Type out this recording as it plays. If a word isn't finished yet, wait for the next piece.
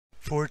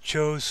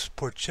Porchos,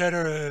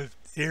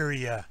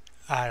 Porchetteria,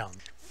 I don't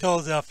know,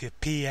 Philadelphia,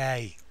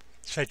 PA.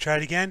 Should I try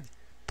it again?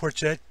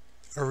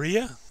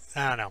 Porchetteria?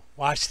 I don't know,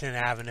 Washington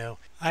Avenue.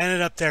 I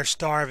ended up there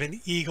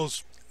starving.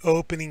 Eagles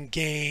opening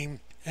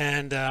game,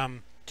 and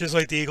just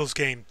like the Eagles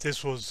game,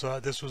 this was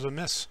a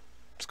miss.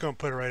 Just gonna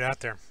put it right out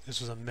there. This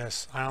was a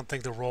miss. I don't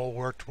think the roll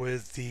worked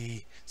with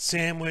the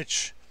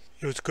sandwich.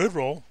 It was a good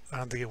roll. I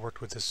don't think it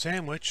worked with the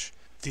sandwich.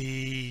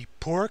 The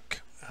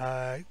pork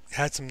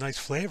had some nice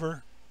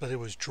flavor, but it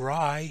was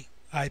dry.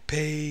 I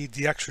paid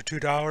the extra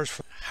 $2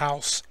 for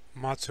house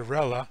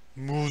mozzarella,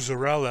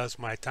 as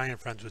my Italian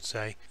friends would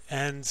say,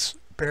 and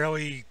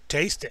barely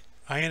taste it.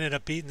 I ended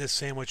up eating this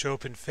sandwich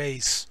open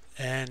face,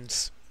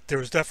 and there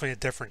was definitely a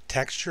different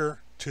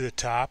texture to the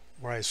top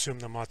where I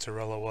assumed the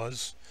mozzarella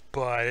was,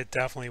 but it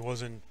definitely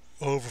wasn't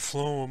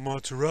overflowing with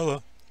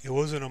mozzarella. It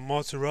wasn't a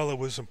mozzarella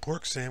with some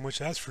pork sandwich,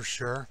 that's for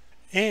sure.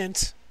 And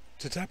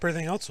to top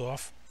everything else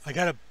off, I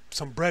got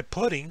some bread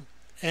pudding,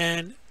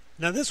 and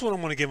now this one I'm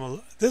going to give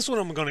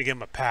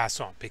him a pass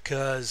on,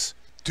 because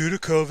due to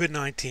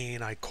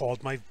COVID-19 I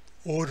called my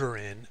order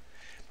in,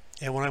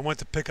 and when I went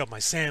to pick up my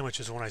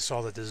sandwiches, when I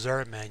saw the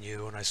dessert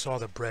menu and I saw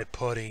the bread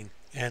pudding,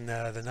 and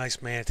the nice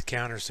man at the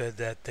counter said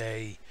that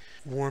they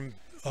warmed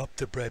up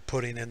the bread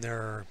pudding in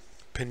their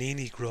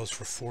panini grills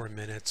for 4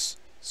 minutes.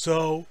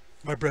 So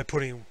my bread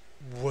pudding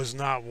was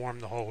not warm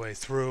the whole way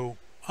through.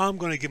 I'm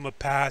going to give them a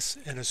pass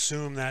and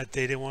assume that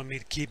they didn't want me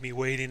to keep me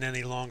waiting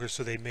any longer,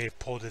 so they may have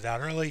pulled it out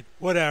early.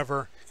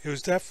 Whatever. It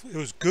was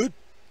good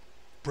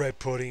bread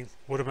pudding.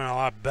 Would have been a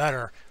lot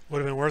better. Would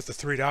have been worth the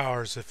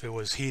 $3 if it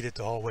was heated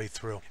the whole way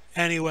through.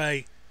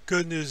 Anyway,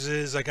 good news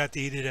is I got to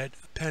eat it at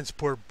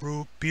Pennsport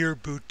Beer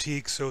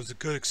Boutique, so it was a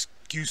good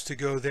excuse to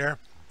go there.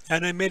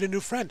 And I made a new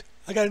friend.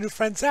 I got a new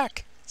friend,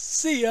 Zack.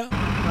 See ya.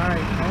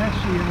 Alright, I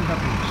actually ended up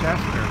in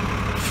Chester,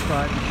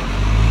 but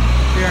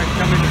here I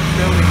come into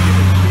Philly to get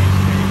a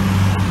cheesesteak.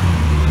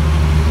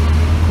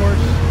 Of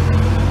course,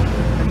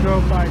 I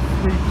drove by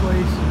 3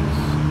 places,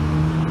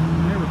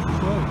 and they were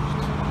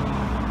closed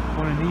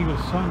on an Eagle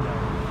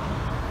Sunday.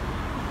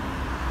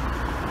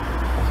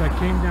 So I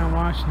came down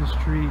Washington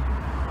Street,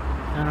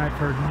 and I've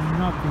heard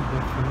nothing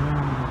but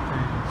phenomenal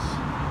things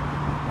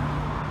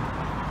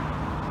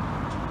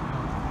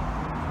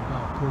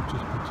about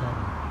Porchos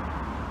Porchetteria.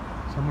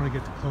 So I'm going to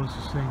get the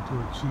closest thing to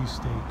a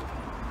cheesesteak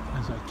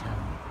as I can.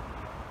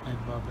 I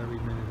love every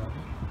minute of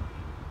it.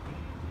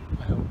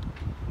 I hope.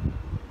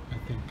 I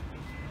think.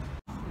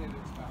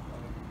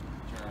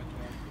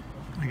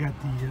 I got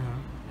the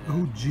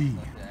OG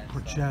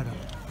porchetta.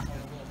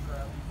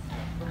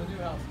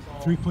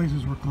 3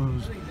 places were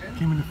closed.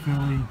 Came into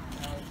Philly.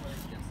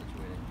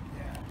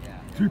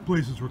 3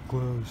 places were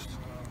closed.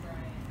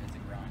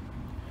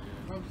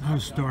 I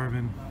was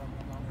starving.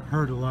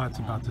 Heard a lot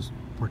about this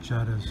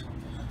porchettas.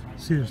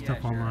 See their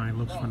stuff online,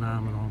 looks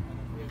phenomenal.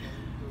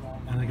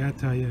 And I gotta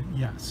tell you,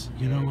 yes,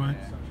 you know what?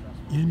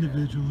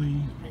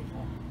 Individually,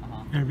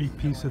 every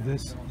piece of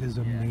this is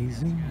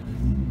amazing.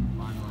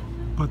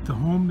 But the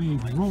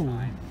homemade roll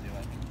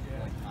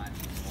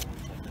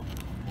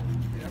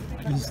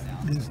is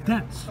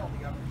dense.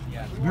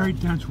 Very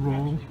dense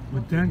roll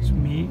with dense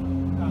meat.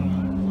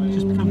 It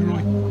just becomes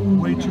really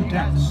way too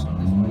dense.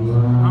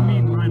 I'm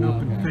eating mine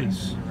open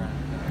face.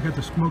 I got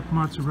the smoked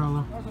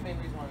mozzarella.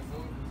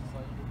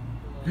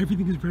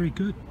 Everything is very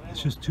good.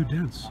 It's just too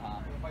dense.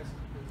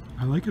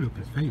 I like it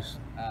open face.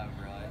 I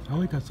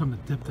like that something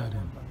to dip that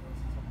in.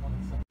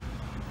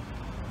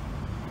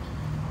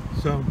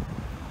 So,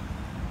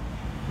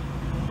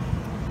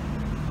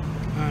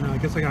 I don't know, I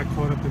guess I got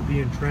caught up in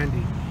being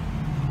trendy.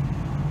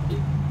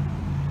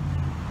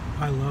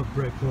 I love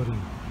bread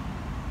pudding.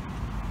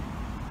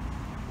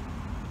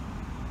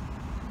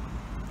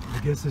 I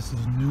guess this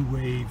is new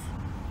wave,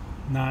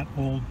 not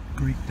old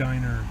Greek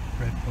diner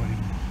bread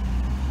pudding.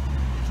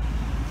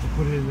 I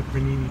put it in the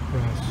panini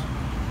press.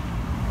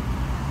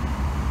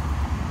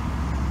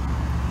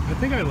 I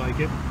think I like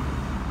it.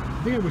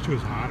 I think I wish it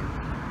was hotter.